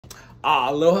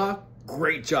Aloha,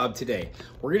 great job today.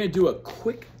 We're gonna do a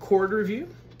quick chord review.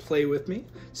 Play with me.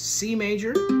 C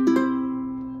major.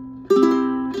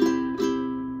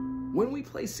 When we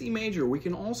play C major, we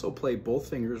can also play both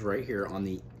fingers right here on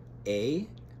the A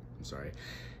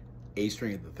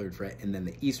string at the 3rd fret, and then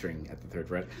the E string at the 3rd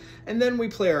fret. And then we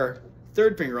play our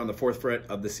 3rd finger on the 4th fret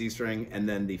of the C string, and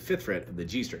then the 5th fret of the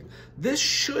G string. This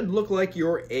should look like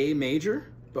your A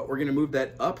major, but we're gonna move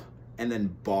that up and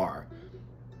then bar.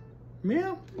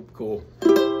 Yeah, cool.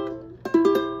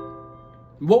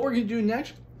 What we're gonna do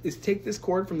next is take this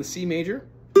chord from the C major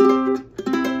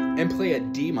and play a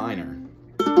D minor.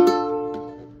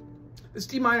 This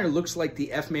D minor looks like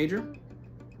the F major,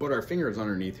 but our finger is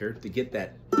underneath here to get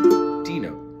that D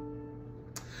note.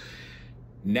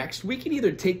 Next, we can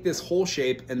either take this whole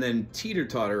shape and then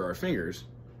teeter-totter our fingers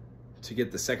to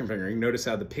get the 2nd fingering. Notice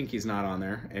how the pinky's not on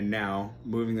there, and now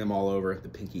moving them all over, the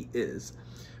pinky is.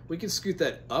 We can scoot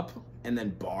that up and then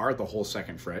bar the whole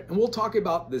 2nd fret. And we'll talk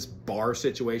about this bar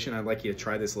situation. I'd like you to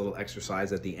try this little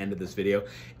exercise at the end of this video.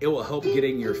 It will help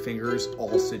getting your fingers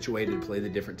all situated to play the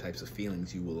different types of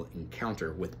feelings you will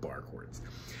encounter with bar chords.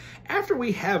 After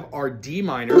we have our D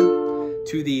minor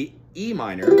to the E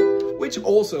minor, which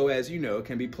also, as you know,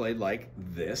 can be played like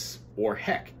this, or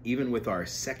heck, even with our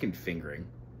 2nd fingering,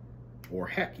 or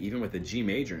heck, even with the G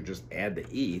major and just add the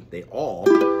E, they all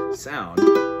sound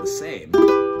the same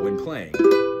when playing.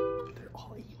 They're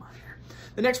all E minor.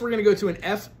 The next, we're gonna go to an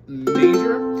F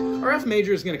major. Our F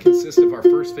major is gonna consist of our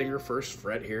 1st finger, 1st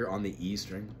fret here on the E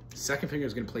string. 2nd finger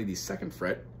is gonna play the 2nd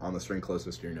fret on the string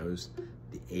closest to your nose,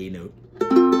 the A note.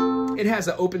 It has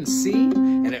an open C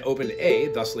and an open A,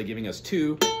 thusly giving us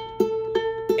 2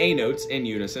 A notes in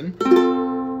unison.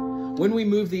 When we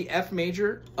move the F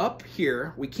major up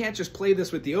here, we can't just play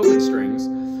this with the open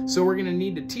strings, so we're gonna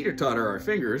need to teeter-totter our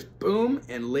fingers, boom,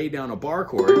 and lay down a bar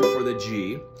chord for the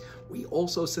G. We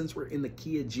also, since we're in the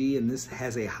key of G and this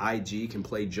has a high G, can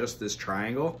play just this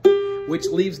triangle, which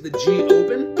leaves the G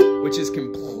open, which is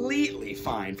completely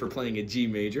fine for playing a G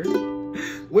major.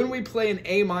 When we play an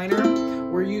A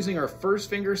minor, we're using our 1st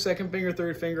finger, 2nd finger,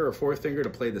 3rd finger, or 4th finger to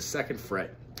play the 2nd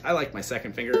fret. I like my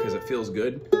 2nd finger because it feels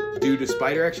good. Due to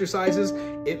spider exercises,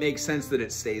 it makes sense that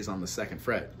it stays on the 2nd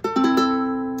fret.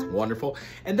 Wonderful.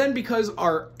 And then because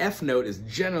our F note is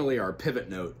generally our pivot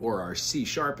note, or our C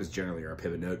sharp is generally our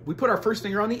pivot note, we put our 1st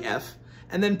finger on the F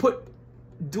and then put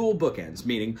dual bookends,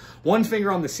 meaning 1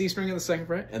 finger on the C string of the 2nd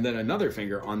fret and then another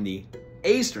finger on the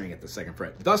A string at the 2nd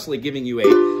fret, thusly giving you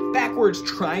a backwards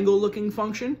triangle looking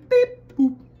function. Beep,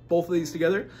 boop, both of these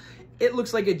together. It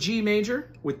looks like a G major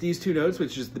with these 2 notes,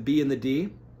 which is the B and the D.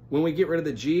 When we get rid of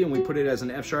the G and we put it as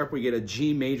an F sharp, we get a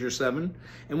G major 7.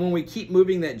 And when we keep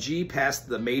moving that G past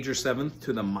the major 7th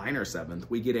to the minor 7th,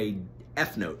 we get a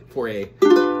F note for a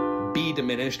B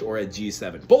diminished or a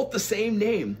G7. Both the same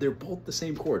name. They're both the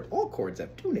same chord. All chords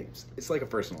have 2 names. It's like a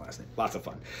first and a last name. Lots of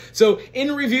fun. So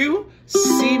in review,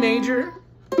 C major,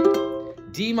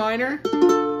 D minor,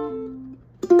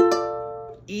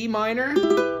 E minor,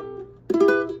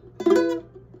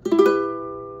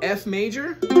 F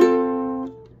major,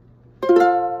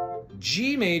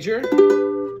 G major,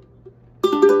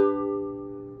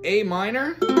 A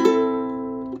minor,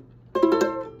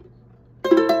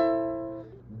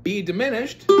 B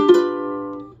diminished.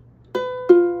 Ooh,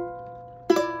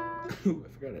 I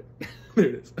forgot it. There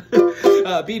it is.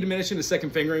 B diminished in the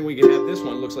 2nd fingering. We can have this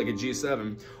one, looks like a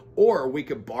G7, or we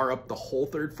could bar up the whole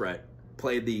 3rd fret,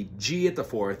 play the G at the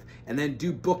 4th, and then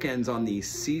do bookends on the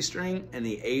C string and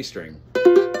the A string.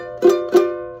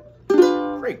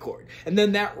 Great chord. And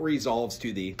then that resolves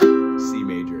to the C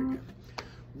major again.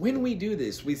 When we do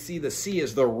this, we see the C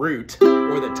as the root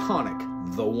or the tonic,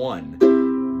 the 1.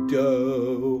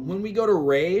 Do. When we go to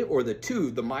Re or the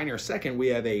 2, the minor 2nd, we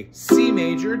have a C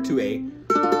major to a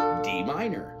D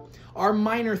minor. Our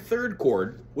minor 3rd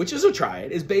chord, which is a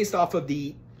triad, is based off of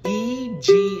the E,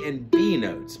 G, and B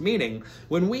notes, meaning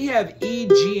when we have E,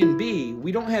 G, and B,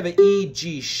 we don't have an E,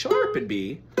 G sharp and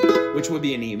B, which would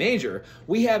be an E major.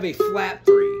 We have a flat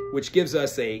 3, which gives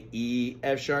us a E,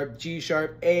 F sharp, G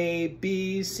sharp, A,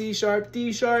 B, C sharp,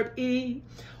 D sharp, E.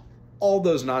 All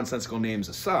those nonsensical names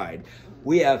aside,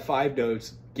 we have 5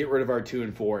 notes, get rid of our 2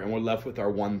 and 4, and we're left with our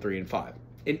 1, 3, and 5.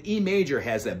 An E major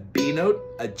has a B note,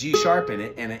 a G sharp in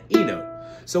it, and an E note.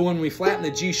 So when we flatten the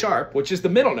G sharp, which is the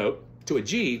middle note, to a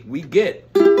G, we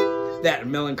get that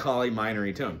melancholy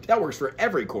minor tone. That works for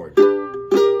every chord.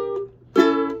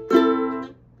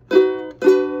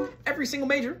 Every single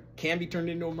major can be turned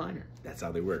into a minor. That's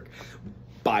how they work.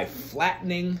 By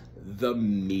flattening the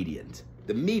median.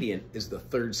 The median is the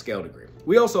 3rd scale degree.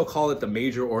 We also call it the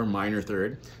major or minor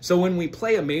 3rd. So when we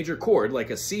play a major chord, like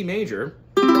a C major,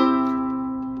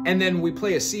 and then we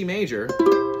play a C major,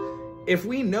 if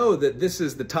we know that this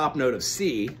is the top note of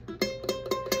C,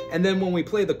 and then when we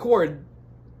play the chord,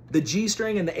 the G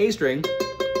string and the A string,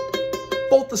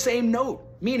 both the same note,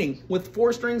 meaning with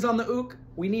 4 strings on the ook,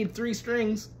 we need 3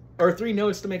 strings, or 3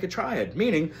 notes to make a triad,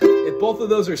 meaning if both of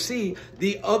those are C,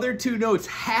 the other 2 notes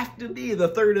have to be the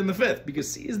 3rd and the 5th,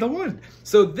 because C is the 1.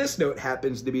 So this note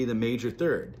happens to be the major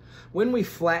 3rd. When we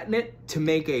flatten it to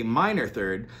make a minor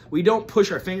 3rd, we don't push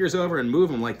our fingers over and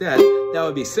move them like that. That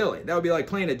would be silly. That would be like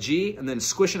playing a G and then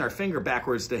squishing our finger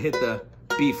backwards to hit the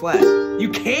B flat. You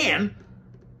can,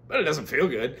 but it doesn't feel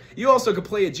good. You also could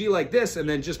play a G like this and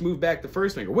then just move back the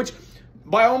first finger, which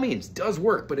by all means does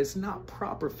work, but it's not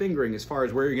proper fingering as far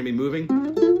as where you're gonna be moving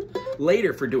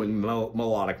later for doing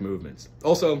melodic movements.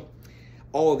 Also,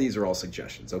 all of these are all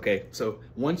suggestions, okay? So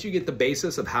once you get the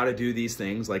basis of how to do these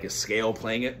things, like a scale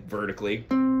playing it vertically,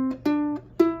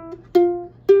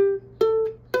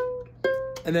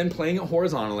 and then playing it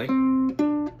horizontally,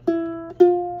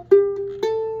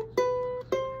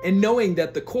 and knowing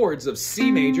that the chords of C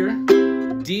major,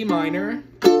 D minor,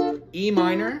 E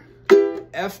minor,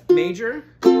 F major,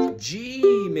 G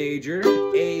major,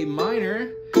 A minor,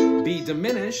 B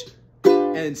diminished,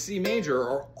 and C major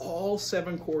are all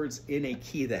 7 chords in a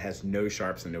key that has no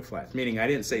sharps and no flats. Meaning I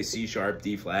didn't say C sharp,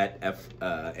 D flat, F,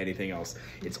 anything else.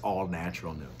 It's all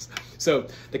natural notes. So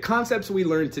the concepts we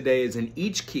learned today is in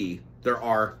each key, there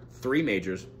are 3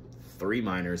 majors, 3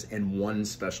 minors, and 1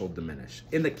 special diminished.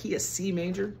 In the key of C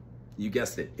major, you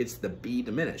guessed it, it's the B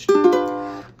diminished.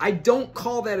 I don't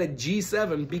call that a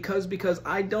G7 because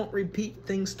I don't repeat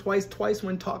things twice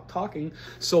when talking.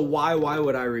 So why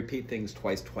would I repeat things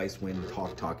twice when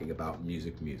talking about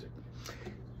music?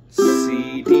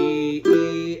 C, D,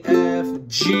 E, F,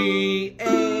 G,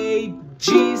 A,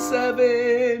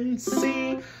 G7,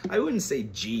 C. I wouldn't say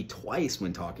G twice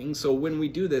when talking. So when we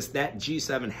do this, that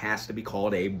G7 has to be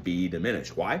called a B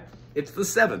diminished. Why? It's the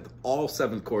 7th. All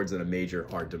 7th chords in a major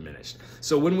are diminished.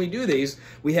 So when we do these,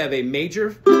 we have a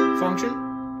major function,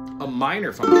 a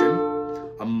minor function,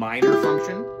 a minor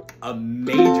function, a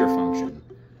major function,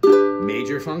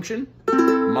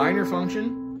 minor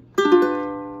function,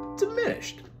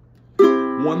 diminished.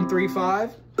 1 3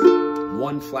 5,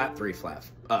 1 flat 3 flat,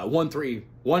 1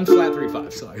 flat 3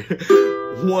 5. Sorry,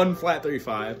 1 flat 3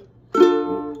 5,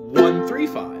 1 3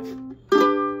 5,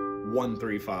 1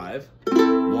 3 5,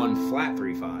 1 flat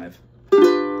 3 5,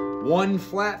 1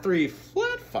 flat 3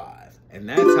 flat 5, and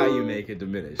that's how you make it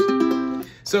diminished.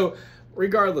 So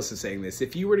regardless of saying this,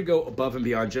 if you were to go above and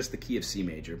beyond just the key of C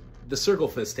major, the circle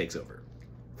fifth takes over.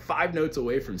 5 notes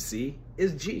away from C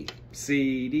is G.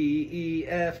 C, D, E,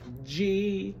 F,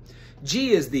 G.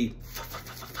 G is the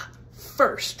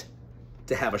first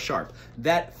to have a sharp.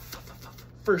 That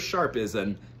first sharp is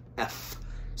an F.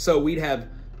 So we'd have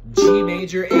G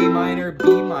major, A minor,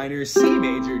 B minor, C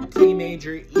major, D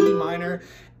major, E minor,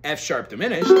 F sharp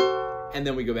diminished, and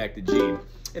then we go back to G.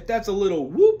 If that's a little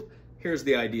whoop, here's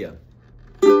the idea.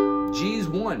 G is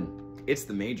 1, it's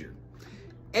the major.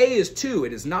 A is 2,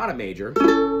 it is not a major,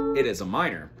 it is a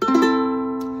minor.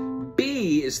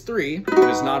 B is 3, it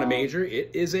is not a major,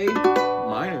 it is a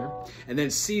minor. And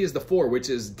then C is the 4, which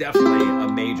is definitely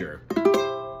a major.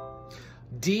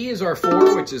 D is our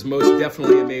 4, which is most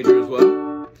definitely a major as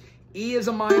well. E is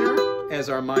a minor, as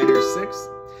our minor 6th.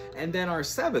 And then our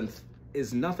 7th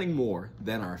is nothing more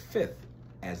than our 5th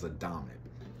as a dominant.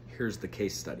 Here's the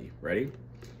case study. Ready?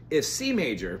 If C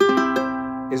major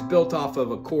is built off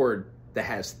of a chord that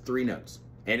has 3 notes,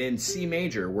 and in C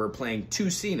major we're playing 2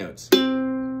 C notes,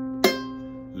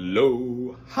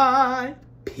 low, high,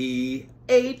 P8,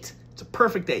 it's a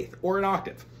perfect 8th or an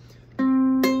octave.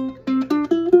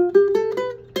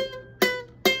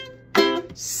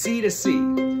 C to C.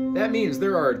 That means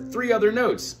there are 3 other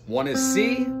notes. One is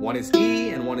C, one is E,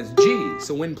 and one is G.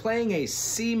 So when playing a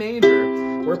C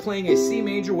major, we're playing a C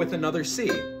major with another C.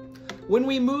 When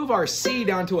we move our C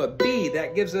down to a B,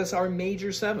 that gives us our major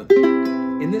 7th.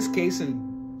 In this case,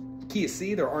 in key of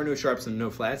C, there are no sharps and no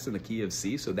flats in the key of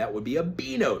C, so that would be a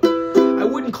B note. I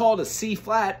wouldn't call it a C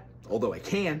flat, although I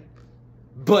can,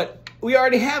 but we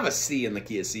already have a C in the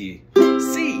key of C.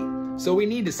 C, so we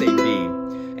need to say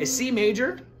B. A C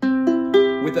major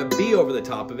with a B over the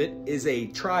top of it is a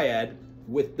triad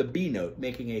with the B note,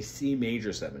 making a C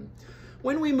major 7.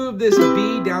 When we move this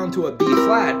B down to a B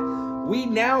flat, we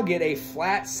now get a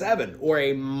flat 7 or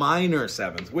a minor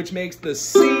 7th, which makes the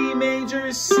C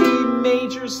major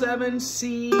 7,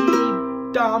 C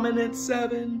dominant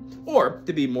 7, or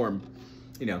to be more,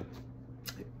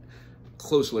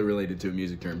 closely related to a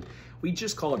music term, we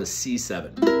just call it a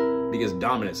C7 because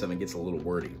dominant 7 gets a little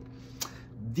wordy.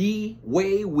 The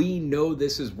way we know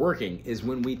this is working is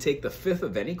when we take the fifth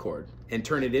of any chord and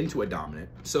turn it into a dominant.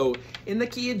 So in the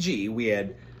key of G, we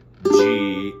had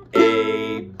G,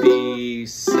 A, B,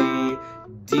 C,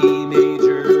 D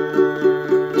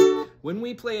major. When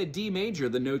we play a D major,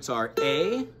 the notes are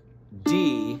A,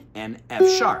 D, and F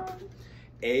sharp.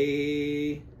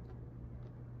 A,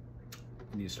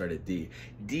 I need to start at D.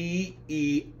 D,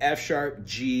 E, F sharp,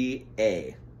 G,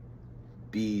 A,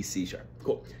 B, C sharp.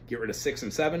 Cool. Get rid of 6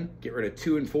 and 7, get rid of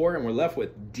 2 and 4, and we're left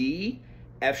with D,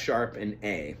 F sharp, and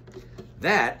A.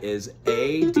 That is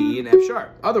A, D, and F sharp.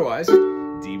 Otherwise,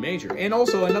 D major. And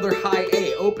also another high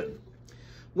A open.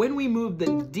 When we move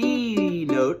the D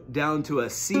note down to a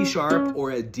C sharp or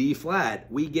a D flat,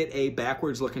 we get a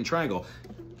backwards looking triangle.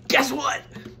 Guess what?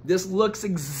 This looks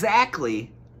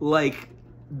exactly like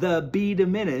the B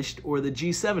diminished or the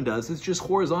G7 does. It's just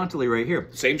horizontally right here.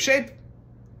 Same shape,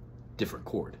 different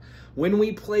chord. When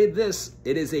we play this,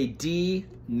 it is a D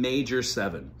major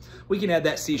 7. We can add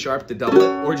that C sharp to double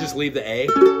it or just leave the A.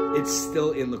 It's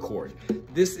still in the chord.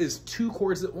 This is 2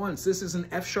 chords at once. This is an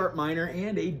F sharp minor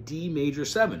and a D major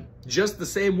 7. Just the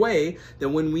same way that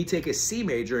when we take a C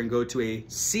major and go to a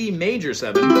C major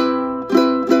 7,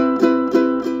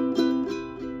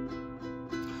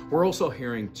 we're also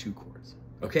hearing 2 chords,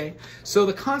 okay? So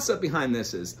the concept behind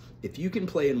this is if you can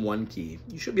play in one key,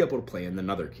 you should be able to play in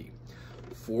another key.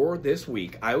 For this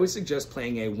week, I would suggest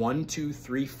playing a 1, 2,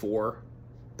 3, 4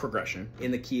 progression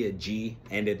in the key of G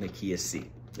and in the key of C.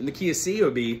 In the key of C, it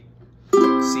would be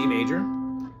C major,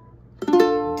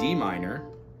 D minor,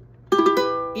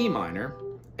 E minor,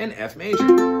 and F major.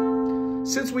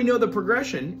 Since we know the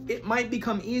progression, it might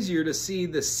become easier to see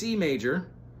the C major,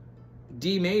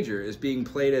 D major is being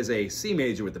played as a C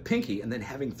major with the pinky and then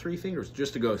having 3 fingers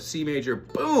just to go C major,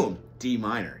 boom, D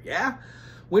minor, yeah?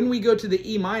 When we go to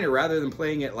the E minor, rather than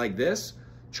playing it like this,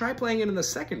 try playing it in the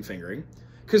second fingering.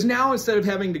 Because now instead of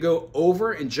having to go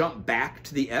over and jump back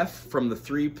to the F from the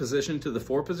 3 position to the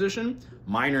 4 position,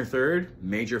 minor 3rd,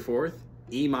 major 4th,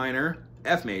 E minor,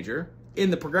 F major,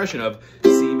 in the progression of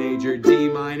C major, D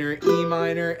minor, E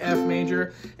minor, F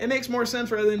major, it makes more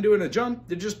sense rather than doing a jump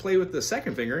to just play with the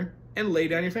second finger and lay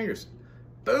down your fingers.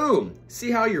 Boom!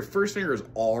 See how your first finger is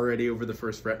already over the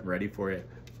first fret and ready for it?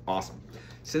 Awesome.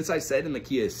 Since I said in the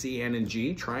key of C and in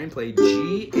G, try and play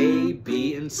G, A,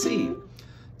 B, and C.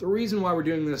 The reason why we're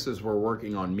doing this is we're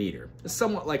working on meter. It's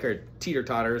somewhat like our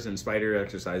teeter-totters and spider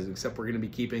exercises, except we're going to be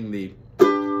keeping the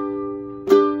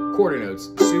quarter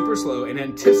notes super slow and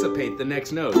anticipate the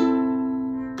next note.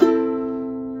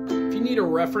 If you need a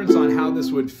reference on how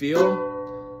this would feel,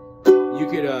 you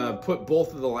could put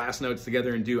both of the last notes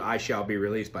together and do I Shall Be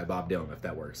Released by Bob Dylan, if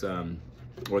that works, or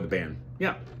the band.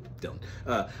 Yeah. Dylan.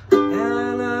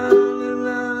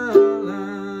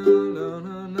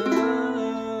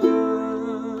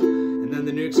 And then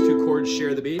the next 2 chords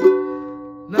share the beat.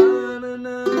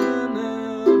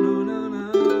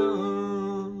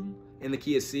 In the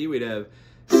key of C, we'd have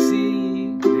C,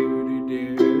 do,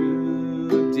 do,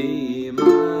 do, D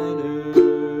minor,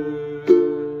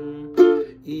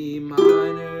 E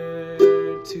minor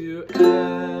to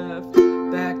F,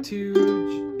 back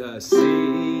to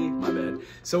C. My bad.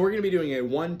 So we're going to be doing a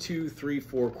 1, 2, 3,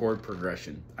 4 chord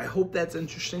progression. I hope that's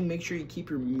interesting. Make sure you keep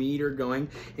your meter going.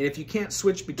 And if you can't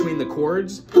switch between the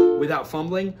chords without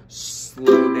fumbling,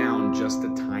 slow down just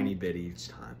a tiny bit each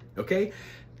time. Okay?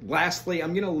 Lastly,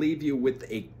 I'm going to leave you with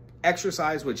a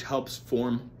exercise which helps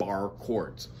form bar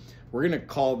chords. We're going to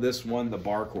call this one the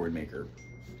bar chord maker.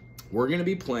 We're going to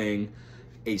be playing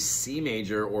a C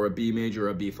major or a B major or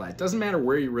a B flat. It doesn't matter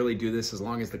where you really do this as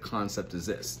long as the concept is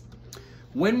this.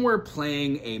 When we're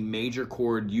playing a major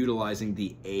chord utilizing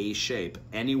the A shape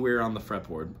anywhere on the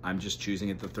fretboard, I'm just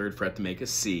choosing at the 3rd fret to make a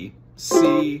C,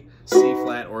 C, C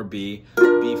flat or B,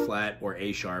 B flat or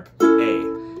A sharp,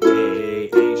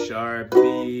 A sharp,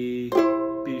 B,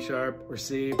 B sharp or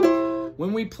C.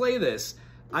 When we play this,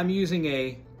 I'm using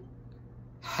a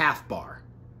half bar,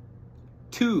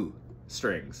 2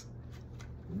 strings.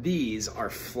 These are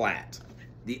flat.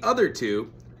 The other 2,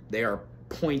 they are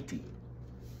pointy.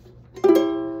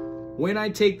 When I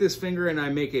take this finger and I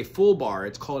make a full bar,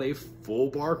 it's called a full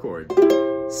bar chord.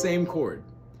 Same chord.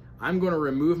 I'm going to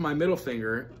remove my middle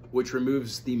finger, which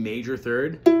removes the major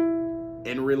 3rd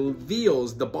and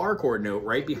reveals the bar chord note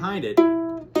right behind it,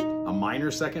 a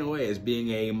minor 2nd away, as being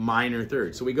a minor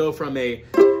 3rd. So we go from a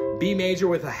B major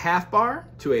with a half bar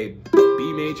to a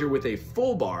B major with a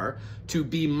full bar to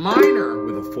B minor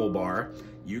with a full bar.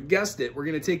 You guessed it, we're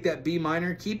going to take that B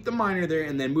minor, keep the minor there,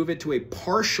 and then move it to a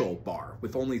partial bar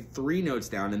with only 3 notes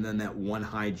down and then that 1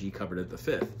 high G covered at the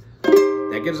 5th.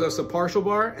 That gives us a partial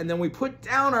bar, and then we put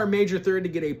down our major 3rd to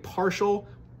get a partial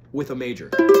with a major.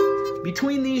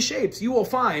 Between these shapes, you will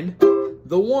find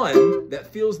the one that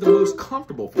feels the most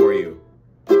comfortable for you.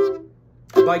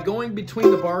 By going between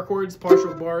the bar chords,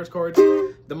 partial bars chords,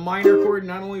 the minor chord,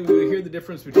 not only will you hear the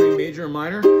difference between major and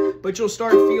minor, but you'll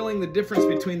start feeling the difference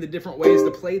between the different ways to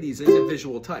play these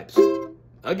individual types.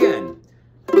 Again,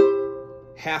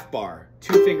 half bar,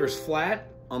 2 fingers flat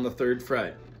on the 3rd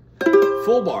fret.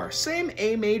 Full bar, same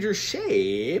A major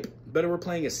shape, but we're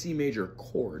playing a C major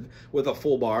chord with a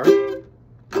full bar.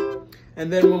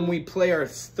 And then when we play our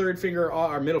 3rd finger,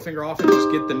 our middle finger off and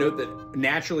just get the note that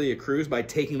naturally accrues by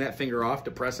taking that finger off,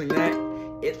 depressing that,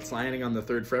 it's landing on the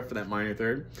 3rd fret for that minor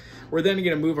 3rd. We're then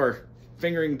gonna move our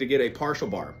fingering to get a partial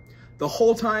bar. The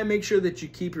whole time, make sure that you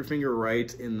keep your finger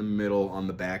right in the middle on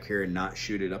the back here and not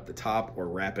shoot it up the top or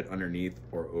wrap it underneath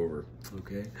or over,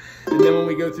 okay? And then when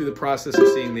we go through the process of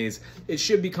seeing these, it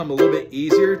should become a little bit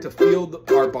easier to feel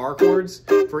our bar chords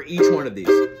for each one of these.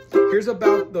 Here's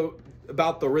about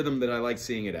the rhythm that I like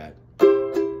seeing it at.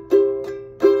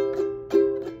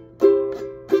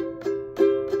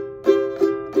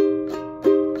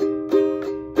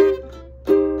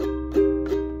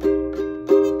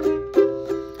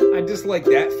 I just like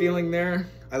that feeling there.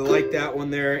 I like that one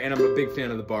there, and I'm a big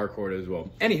fan of the bar chord as well.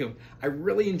 Anywho, I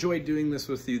really enjoyed doing this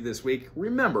with you this week.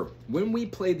 Remember, when we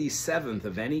play the 7th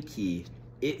of any key,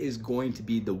 it is going to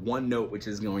be the one note which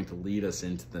is going to lead us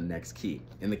into the next key.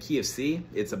 In the key of C,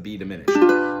 it's a B diminished,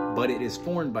 but it is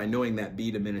formed by knowing that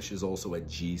B diminished is also a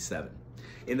G7.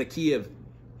 In the key of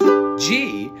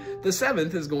G, the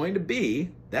 7th is going to be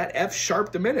that F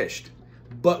sharp diminished,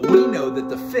 but we know that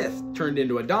the 5th turned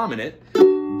into a dominant,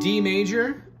 D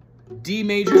major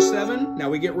 7.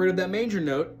 Now we get rid of that major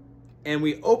note and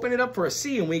we open it up for a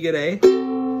C and we get a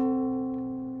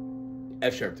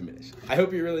F sharp diminished. I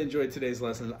hope you really enjoyed today's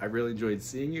lesson. I really enjoyed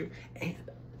seeing you, and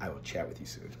I will chat with you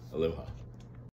soon. Aloha.